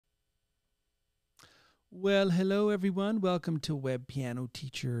Well, hello everyone. Welcome to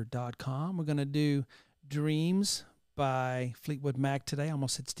webpianoteacher.com. We're going to do Dreams by Fleetwood Mac today. I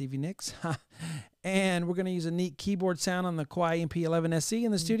almost said Stevie Nicks. And we're going to use a neat keyboard sound on the Kawai MP11 SE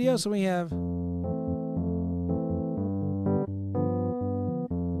in the studio. So we have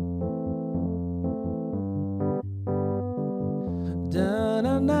da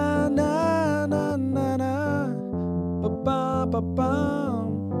na na na na na na ba ba ba ba,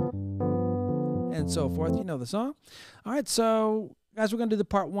 and so forth. You know the song. All right, so guys, we're going to do the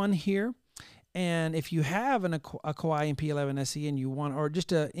part one here. And if you have a Kawai MP11 SE and you want, or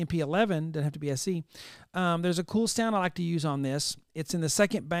just a MP11, doesn't have to be SE, there's a cool sound I like to use on this. It's in the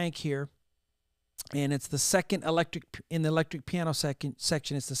second bank here, and it's the second in the electric piano section.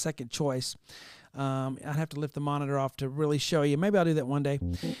 It's the second choice. I'd have to lift the monitor off to really show you. Maybe I'll do that one day.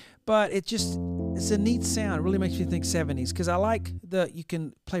 But it's a neat sound. It really makes me think 70s, because I like you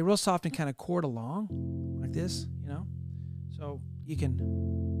can play real soft and kind of chord along like this, you know. So you can,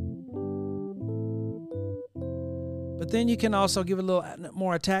 but then you can also give it a little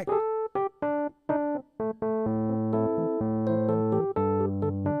more attack. You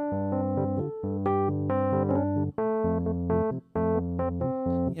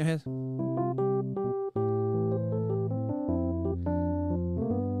know,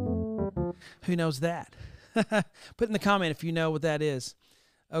 who knows that? Put in the comment if you know what that is.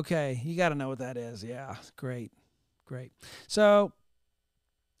 Okay, you got to know what that is. Yeah, great, great. So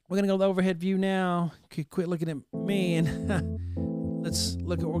we're going to go to the overhead view now. Quit looking at me and let's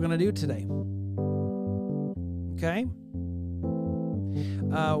look at what we're going to do today. Okay?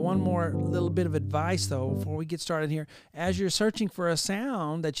 One more little bit of advice, though, before we get started here. As you're searching for a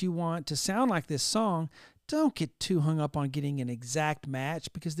sound that you want to sound like this song, don't get too hung up on getting an exact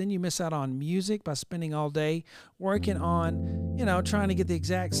match, because then you miss out on music by spending all day working on, trying to get the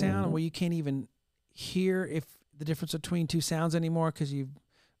exact sound where you can't even hear if the difference between two sounds anymore because you've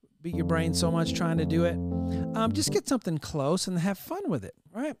beat your brain so much trying to do it. Just get something close and have fun with it,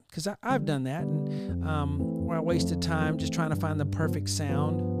 right? Because I've done that, and where I wasted time just trying to find the perfect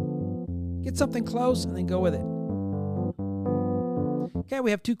sound. Get something close and then go with it. Okay,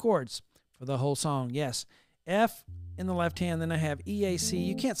 we have two chords for the whole song. Yes, F in the left hand, then I have E, A, C.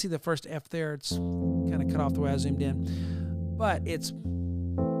 You can't see the first F there. It's kind of cut off the way I zoomed in. But it's, so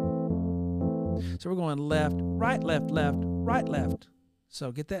we're going left, right, left, left, right, left.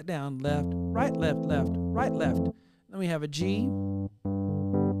 So get that down. Left, right, right, left. Then we have a G.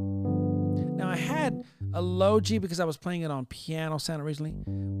 Now I had a low G because I was playing it on piano sound originally,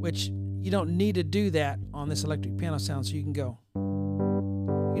 which you don't need to do that on this electric piano sound, so you can go.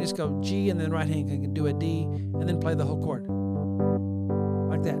 You just go G, and then right hand can do a D, and then play the whole chord.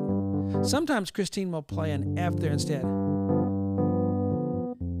 Like that. Sometimes Christine will play an F there instead.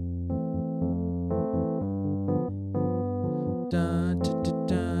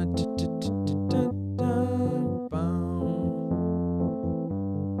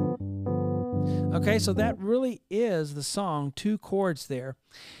 Okay, so that really is the song, two chords there.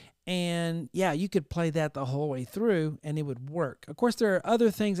 And yeah, you could play that the whole way through and it would work. Of course, there are other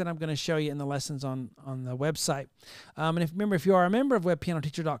things that I'm going to show you in the lessons on the website. And if you are a member of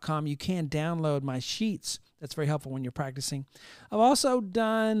webpianoteacher.com, you can download my sheets. That's very helpful when you're practicing. I've also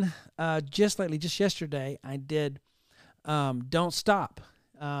done, just yesterday, I did Don't Stop.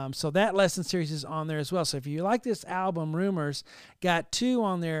 So that lesson series is on there as well. So if you like this album, Rumors, got two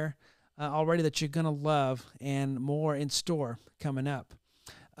on there already that you're going to love, and more in store coming up.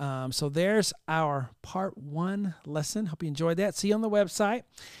 So there's our part one lesson. Hope you enjoyed that. See you on the website.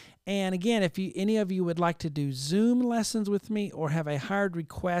 And again, if any of you would like to do Zoom lessons with me or have a hard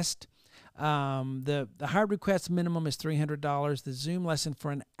request, the hard request minimum is $300. The Zoom lesson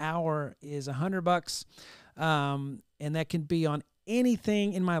for an hour is $100. And that can be on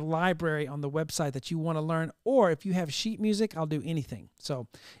anything in my library on the website that you want to learn, or if you have sheet music, I'll do anything. So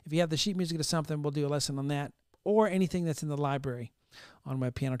if you have the sheet music to something, we'll do a lesson on that, or anything that's in the library on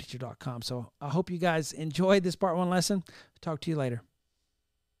webpianoteacher.com. So I hope you guys enjoyed this part one lesson. Talk to you later.